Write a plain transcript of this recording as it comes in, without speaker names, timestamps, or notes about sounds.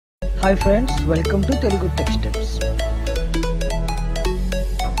Hi friends, welcome to TeluguTechsteps.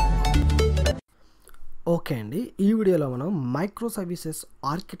 Okay అండి, ఈ వీడియోలో మనం మైక్రో సర్వీసెస్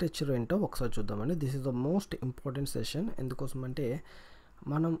ఆర్కిటెక్చర్ ఏంటో ఒకసారి చూద్దామండి. This is the most important session. ఎందుకోసం అంటే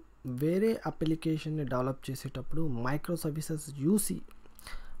మనం వేరే అప్లికేషన్ని డెవలప్ చేసేటప్పుడు మైక్రో సర్వీసెస్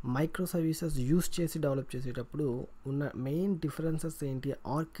యూస్ చేసి డెవలప్ చేసేటప్పుడు ఉన్న మెయిన్ డిఫరెన్సెస్ ఏంటి,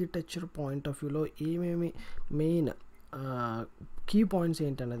 ఆర్కిటెక్చర్ పాయింట్ ఆఫ్ వ్యూలో ఏమేమి మెయిన్ కీ పాయింట్స్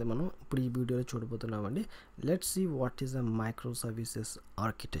ఏంటి అనేది మనం ఇప్పుడు ఈ వీడియోలో చూడబోతున్నామండి. Let's see what is the micro services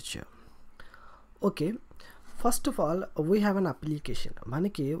architecture. Okay, first of all we have an application.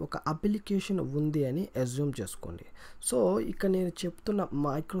 మనకి ఒక అప్లికేషన్ ఉంది అని అజ్యూమ్ చేసుకోండి. సో ఇక్కడ నేను చెప్తున్న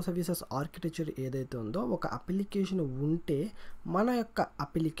మైక్రో సర్వీసెస్ ఆర్కిటెక్చర్ ఏదైతే ఉందో, ఒక అప్లికేషన్ ఉంటే మన యొక్క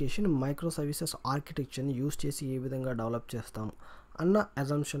అప్లికేషన్ మైక్రో సర్వీసెస్ ఆర్కిటెక్చర్ని యూస్ చేసి ఏ విధంగా డెవలప్ చేస్తాము అన్న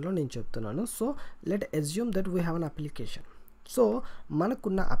అజంప్షన్లో నేను చెప్తున్నాను. So let assume that we have an application. So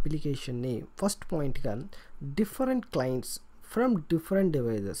మనకున్న అప్లికేషన్ని ఫస్ట్ పాయింట్గా different clients from different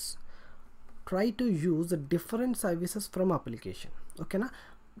devices try to use the different services from application. Okay na,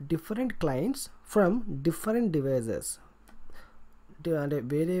 different clients from different devices. అంటే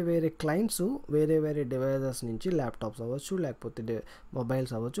వేరే clients వేరే devices నుంచి laptops అవ్వచ్చు, లేకపోతే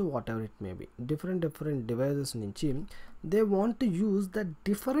mobiles అవ్వచ్చు, what ever it may be, different devices నుంచి they want to use the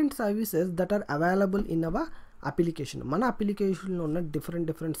different services that are available in our application. మన అప్లికేషన్లో ఉన్న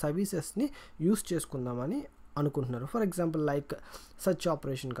డిఫరెంట్ సర్వీసెస్ని యూస్ చేసుకుందామని అనుకుంటున్నారు. For example like search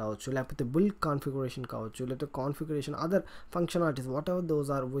operation కావచ్చు, లేకపోతే బుల్క్ కాన్ఫిగరేషన్ కావచ్చు, లేకపోతే configuration other functionalities what ever those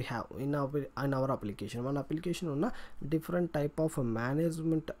are we have in our application. మన అప్లికేషన్ ఉన్న different type of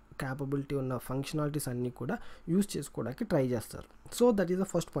management capability ఉన్న ఫంక్షనాలిటీస్ అన్నీ కూడా యూస్ చేసుకోవడానికి ట్రై చేస్తారు. So that is the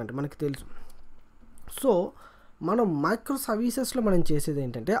first point, మనకి తెలుసు. సో మనం మైక్రో సర్వీసెస్లో మనం చేసేది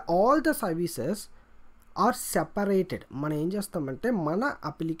ఏంటంటే all the services are separated. మనం ఏం చేస్తామంటే మన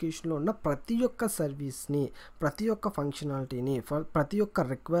అప్లికేషన్లో ఉన్న ప్రతి ఒక్క సర్వీస్ని, ప్రతి ఒక్క ఫంక్షనాలిటీని, ప్రతి ఒక్క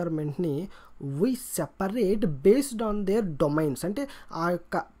రిక్వైర్మెంట్ని we separate based on their domains. అంటే ఆ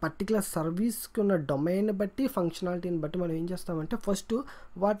యొక్క పర్టికులర్ సర్వీస్కి ఉన్న డొమైన్ బట్టి, ఫంక్షనాలిటీని బట్టి మనం ఏం చేస్తామంటే ఫస్ట్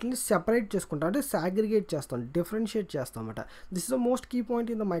వాటిని సెపరేట్ చేసుకుంటాం, అంటే సాగ్రిగేట్ చేస్తాం, differentiate చేస్తామట. This is the most key point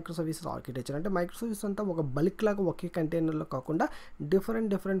in the micro services architecture. అంటే మైక్రో సర్వీస్ అంతా ఒక బల్క్ లాగా ఒకే కంటైనర్లో కాకుండా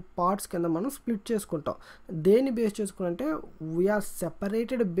డిఫరెంట్ పార్ట్స్ కింద మనం స్ప్లిట్ చేసుకుంటాం. దేన్ని బేస్ చేసుకుంటే we are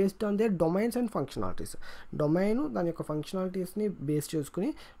separated based on their domains and functionalities. Domain దాని యొక్క ఫంక్షనాలిటీస్ని బేస్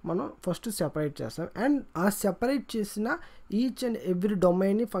చేసుకుని మనం ఫస్ట్ సెపరేట్ చేస్తాం. అండ్ ఆ సెపరేట్ చేసిన ఈచ్ అండ్ ఎవ్రీ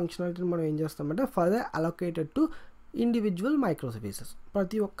డొమైన్ ఫంక్షనాలిటీని మనం ఏం చేస్తామంటే further allocated to individual micro services.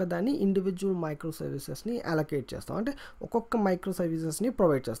 ప్రతి ఒక్క దాన్ని ఇండివిజువల్ మైక్రో సర్వీసెస్ని అలొకేట్ చేస్తాం, అంటే ఒక్కొక్క మైక్రో సర్వీసెస్ని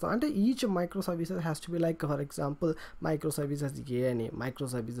ప్రొవైడ్ చేస్తాం. అంటే each micro services has to be like for example micro services ఏ అని, మైక్రో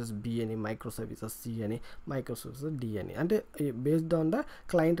సర్వీసెస్ బి అని, మైక్రో సర్వీసెస్ సి అని, మైక్రో సర్వీసెస్ డి అని. అంటే based on the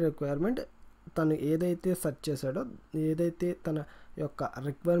client requirement, తను ఏదైతే సెర్చ్ చేశాడో, ఏదైతే తన యొక్క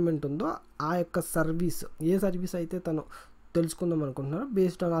రిక్వైర్మెంట్ ఉందో ఆ యొక్క సర్వీస్, ఏ సర్వీస్ అయితే తను తెలుసుకుందాం అనుకుంటున్నారు,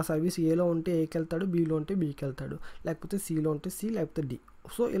 బేస్డ్ ఆన్ ఆ సర్వీస్ ఏలో ఉంటే ఏకి వెళ్తాడు, బీలో ఉంటే బీకి వెళ్తాడు, లేకపోతే సిలో ఉంటే సి, లేకపోతే డి.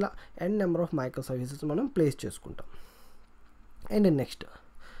 సో ఇలా ఎన్ నెంబర్ ఆఫ్ మైక్రో సర్వీసెస్ మనం ప్లేస్ చేసుకుంటాం. And next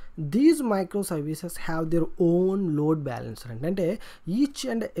these micro services have their own load balancer. అంటే ఈచ్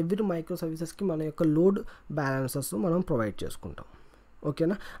అండ్ ఎవ్రీ మైక్రో సర్వీసెస్కి మన యొక్క లోడ్ బ్యాలెన్సర్స్ మనం ప్రొవైడ్ చేసుకుంటాం.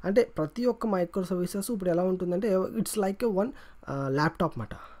 ఓకేనా, అంటే ప్రతి ఒక్క మైక్రో సర్వీసెస్ ఇప్పుడు ఎలా ఉంటుందంటే ఇట్స్ లైక్ వన్ ల్యాప్టాప్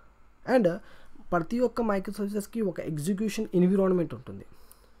మాట. అండ్ ప్రతి ఒక్క మైక్రో సర్వీసెస్కి ఒక ఎగ్జిక్యూషన్ ఎన్విరాన్మెంట్ ఉంటుంది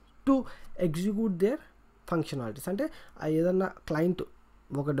టు ఎగ్జిక్యూట్ దేర్ ఫంక్షనాలిటీస్. అంటే ఏదన్నా క్లయింట్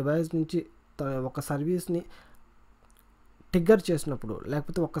ఒక డివైస్ నుంచి ఒక సర్వీస్ని ట్రిగ్గర్ చేసినప్పుడు,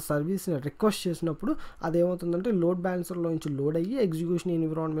 లేకపోతే ఒక సర్వీస్ని రిక్వెస్ట్ చేసినప్పుడు అదేమవుతుందంటే లోడ్ బ్యాలెన్సర్లో నుంచి లోడ్ అయ్యి ఎగ్జిక్యూషన్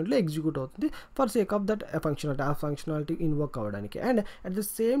ఎన్విరాన్మెంట్లో ఎగ్జిక్యూట్ అవుతుంది for sake of that functionality, ఆ ఫంక్షనాలిటీ ఇన్వర్క్ అవ్వడానికి. And at the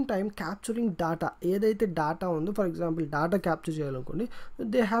same time capturing data, ఏదైతే డేటా ఉందో, for example data capture చేయాలనుకోండి,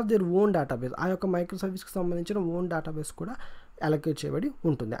 they have their own database. ఆ యొక్క మైక్రో సర్వీస్కి సంబంధించిన ఓన్ డేటాబేస్ కూడా అలొకేట్ చేయబడి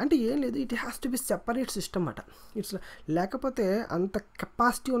ఉంటుంది. అంటే ఏం లేదు, it has to be separate system అట. ఇట్స్ లేకపోతే అంత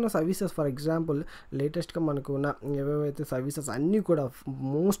కెపాసిటీ ఉన్న సర్వీసెస్, ఫర్ ఎగ్జాంపుల్ లేటెస్ట్గా మనకు ఉన్న ఏవేవైతే సర్వీసెస్ అన్నీ కూడా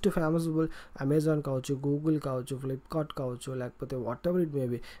మోస్ట్ ఫేమస్బుల్ అమెజాన్ కావచ్చు, గూగుల్ కావచ్చు, ఫ్లిప్కార్ట్ కావచ్చు, లేకపోతే what ever it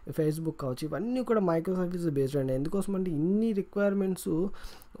maybe Facebook కావచ్చు, ఇవన్నీ కూడా మైక్రో సర్వీసెస్ బేస్డ్ అండి. ఎందుకోసం అంటే ఇన్ని రిక్వైర్మెంట్స్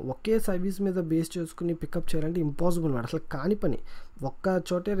ఒకే సర్వీస్ మీద బేస్ చేసుకుని పికప్ చేయాలంటే ఇంపాసిబుల్ మాట, అసలు కాని పని. ఒక్క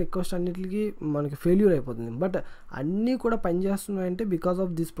చోటే రిక్వెస్ట్ అన్నిటికీ మనకి ఫెయిల్యూర్ అయిపోతుంది. బట్ అన్నీ కూడా పనిచేస్తున్నాయంటే because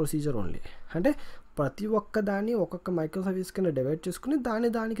of this procedure only. అంటే ప్రతి ఒక్క దాన్ని ఒక్కొక్క మైక్రో సర్వీస్ కింద డివైడ్ చేసుకుని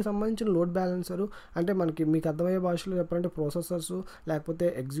దానికి సంబంధించిన లోడ్ బ్యాలెన్సరు అంటే మీకు అర్థమయ్యే భాషలో చెప్పాలంటే ప్రాసెసర్స్, లేకపోతే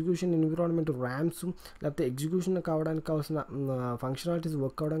ఎగ్జిక్యూషన్ ఎన్విరాన్మెంట్ ర్యామ్స్, లేకపోతే ఎగ్జిక్యూషన్ కావడానికి కావాల్సిన ఫంక్షనాలిటీస్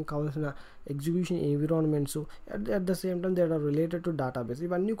వర్క్ అవ్వడానికి కావాల్సిన execution environments, at the same time they are related to database,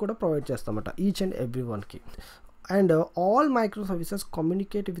 ఇవన్నీ కూడా ప్రొవైడ్ చేస్తామట ఈచ్ అండ్ ఎవ్రీ వన్కి. And all microservices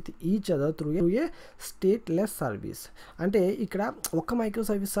communicate with each other through a stateless service. అంటే ఇక్కడ ఒక మైక్రో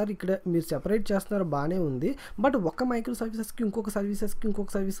సర్వీస్ సార్ ఇక్కడ మీరు సెపరేట్ చేస్తున్నారు బాగానే ఉంది, బట్ ఒక మైక్రో సర్వీసెస్కి ఇంకొక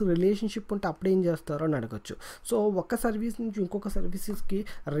సర్వీస్ రిలేషన్షిప్ ఉంటే అప్పుడు ఏం చేస్తారో అని అడగచ్చు. సో ఒక సర్వీస్ నుంచి ఇంకొక సర్వీసెస్కి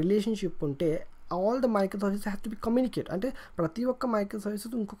రిలేషన్షిప్ ఉంటే all the micro services have to be communicate, అంటే ప్రతి ఒక్క మైక్రో సర్వీస్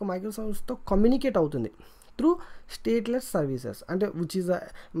ఇంకొక మైక్రో సర్వీస్తో కమ్యూనికేట్ అవుతుంది త్రూ స్టేట్లెస్ సర్వీసెస్. అంటే విచ్ ఈజ్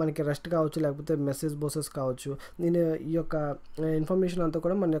మనకి రెస్ట్ కావచ్చు, లేకపోతే మెసేజ్ బోసెస్ కావచ్చు. నేను ఈ యొక్క ఇన్ఫర్మేషన్ అంతా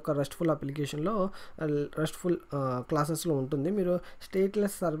కూడా మన యొక్క రెస్ట్ఫుల్ అప్లికేషన్లో రెస్ట్ఫుల్ క్లాసెస్లో ఉంటుంది. మీరు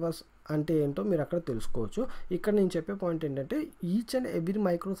స్టేట్లెస్ సర్వర్స్ అంటే ఏంటో మీరు అక్కడ తెలుసుకోవచ్చు. ఇక్కడ నేను చెప్పే పాయింట్ ఏంటంటే each and every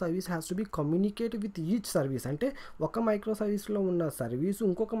micro service has to be communicate with each service. అంటే ఒక మైక్రో సర్వీస్లో ఉన్న సర్వీసు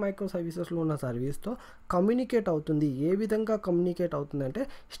ఇంకొక మైక్రో సర్వీసెస్లో ఉన్న సర్వీస్తో కమ్యూనికేట్ అవుతుంది. ఏ విధంగా కమ్యూనికేట్ అవుతుందంటే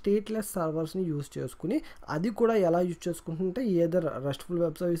స్టేట్లెస్ సర్వర్స్ని యూజ్ చేసుకుని, అది కూడా ఎలా యూజ్ చేసుకుంటుంటే ఏదర్ రెస్ట్ఫుల్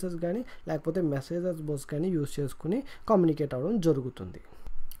వెబ్ సర్వీసెస్ కానీ లేకపోతే మెసేజెస్ బోస్ కానీ యూజ్ చేసుకుని కమ్యూనికేట్ అవ్వడం జరుగుతుంది.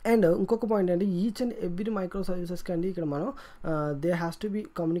 అండ్ ఇంకొక పాయింట్ అంటే ఈచ్ అండ్ ఎవ్రీ మైక్రో సర్వీసెస్కి అండి ఇక్కడ మనం they has to be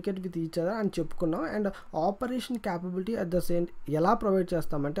communicate with each other అని చెప్పుకున్నాం. And operation capability at the same ఎలా ప్రొవైడ్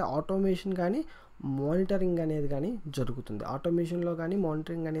చేస్తామంటే ఆటోమేషన్ కానీ మానిటరింగ్ అనేది కానీ జరుగుతుంది. ఆటోమేషన్లో కానీ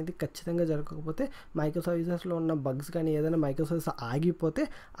మానిటరింగ్ అనేది ఖచ్చితంగా జరగకపోతే మైక్రో సర్వీసెస్లో ఉన్న బగ్స్ కానీ ఏదైనా మైక్రో సర్వీస్ ఆగిపోతే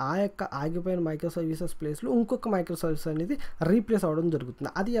ఆ యొక్క ఆగిపోయిన మైక్రో సర్వీసెస్ ప్లేస్లో ఇంకొక మైక్రో సర్వీస్ అనేది రీప్లేస్ అవ్వడం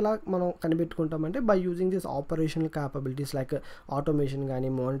జరుగుతుంది. అది ఎలా మనం కనిపెట్టుకుంటామంటే by using this operational capabilities like automation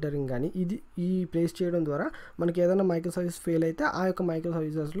కానీ మానిటరింగ్ కానీ ఈ ప్లేస్ చేయడం ద్వారా మనకి ఏదైనా మైక్రో సర్వీస్ ఫెయిల్ అయితే ఆ యొక్క మైక్రో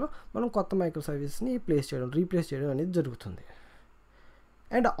సర్వీసెస్లో మనం కొత్త మైక్రో సర్వీస్ని రీప్లేస్ చేయడం అనేది జరుగుతుంది.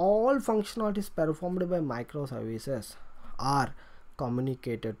 And all functionalities performed by microservices are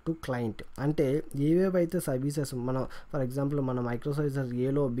communicated to client. అంటే ఏవేవైతే సర్వీసెస్ మనం ఫర్ ఎగ్జాంపుల్ మన మైక్రో సర్వీసెస్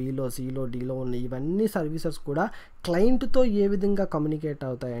ఏలో బీలో సిలో డీలో ఉన్న ఇవన్నీ సర్వీసెస్ కూడా క్లయింట్తో ఏ విధంగా communicate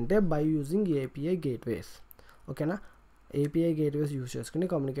అవుతాయంటే by using API gateways. ఓకేనా, ఏపీఐ గేట్వేస్ యూజ్ చేసుకుని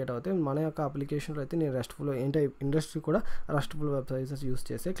కమ్యూనికేట్ అవుతాయి. మన యొక్క అప్లికేషన్లో అయితే నేను రెస్ట్ఫుల్ ఇండస్ట్రీ కూడా రెస్ట్ఫుల్ వెబ్ సర్వీసెస్ యూజ్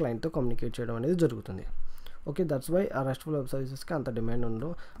చేసి క్లయింట్తో కమ్యూనికేట్ చేయడం అనేది జరుగుతుంది. ఓకే, దట్స్ వై ఆ రెస్ట్ఫుల్ వెబ్ సర్వీసెస్కి అంత డిమాండ్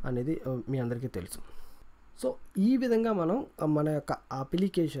ఉండడం అనేది మీ అందరికీ తెలుసు. సో ఈ విధంగా మనం మన యొక్క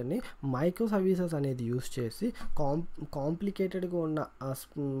అప్లికేషన్ని మైక్రో సర్వీసెస్ అనేది యూస్ చేసి కాంప్లికేటెడ్గా ఉన్న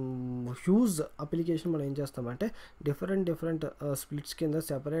హ్యూజ్ అప్లికేషన్ మనం ఏం చేస్తామంటే డిఫరెంట్ స్ప్లిట్స్ కింద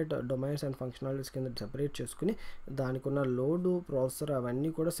సెపరేట్ డొమైన్స్ అండ్ ఫంక్షనాలిటీస్ కింద సెపరేట్ చేసుకుని దానికి ఉన్న లోడు ప్రాసెసర్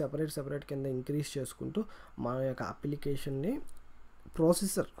అవన్నీ కూడా సెపరేట్ కింద ఇంక్రీజ్ చేసుకుంటూ మన యొక్క అప్లికేషన్ని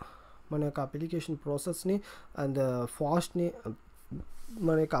మన యొక్క అప్లికేషన్ ప్రాసెస్ని అండ్ ఫాస్ట్ని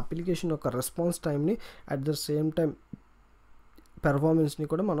మన యొక్క అప్లికేషన్ యొక్క రెస్పాన్స్ టైంని అట్ ద సేమ్ టైం పెర్ఫార్మెన్స్ని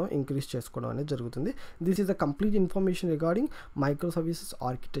కూడా మనం ఇంక్రీజ్ చేసుకోవడం అనేది జరుగుతుంది. This is the complete information regarding micro services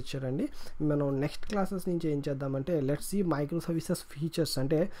architecture అండి. మనం నెక్స్ట్ క్లాసెస్ నుంచి ఏం చేద్దామంటే let's see micro services features.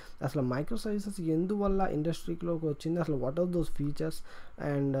 అంటే అసలు మైక్రో సర్వీసెస్ ఎందువల్ల ఇండస్ట్రీలోకి వచ్చింది, అసలు what are those features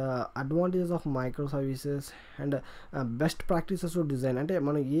and advantages of micro services and best practices to design. అంటే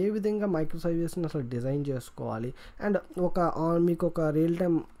మనం ఏ విధంగా మైక్రో సర్వీసెస్ని అసలు డిజైన్ చేసుకోవాలి అండ్ మీకు ఒక రియల్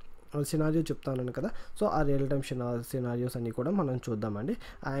టైం సినారియో చెప్తాను కదా, సో ఆ రియల్ టైమ్ సినారియోస్ అన్నీ కూడా మనం చూద్దామండి.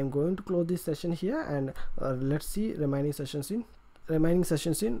 I'm going to close this session here and let's see remaining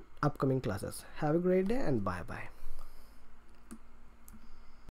sessions in upcoming classes. Have a great day and bye.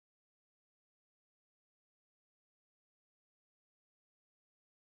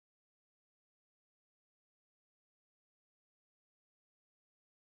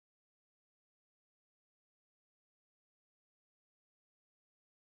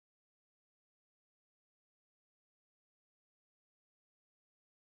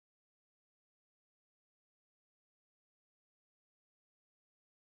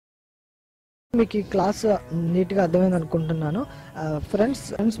 మీకు ఈ క్లాస్ నీట్గా అర్థమైంది అనుకుంటున్నాను.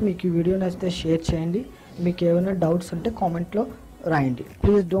 ఫ్రెండ్స్ మీకు ఈ వీడియో నచ్చితే షేర్ చేయండి. మీకు ఏమైనా డౌట్స్ ఉంటే కామెంట్లో రాయండి.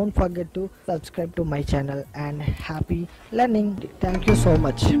 Please don't forget to subscribe to my channel and happy learning. Thank you so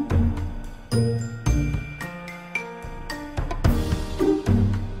much.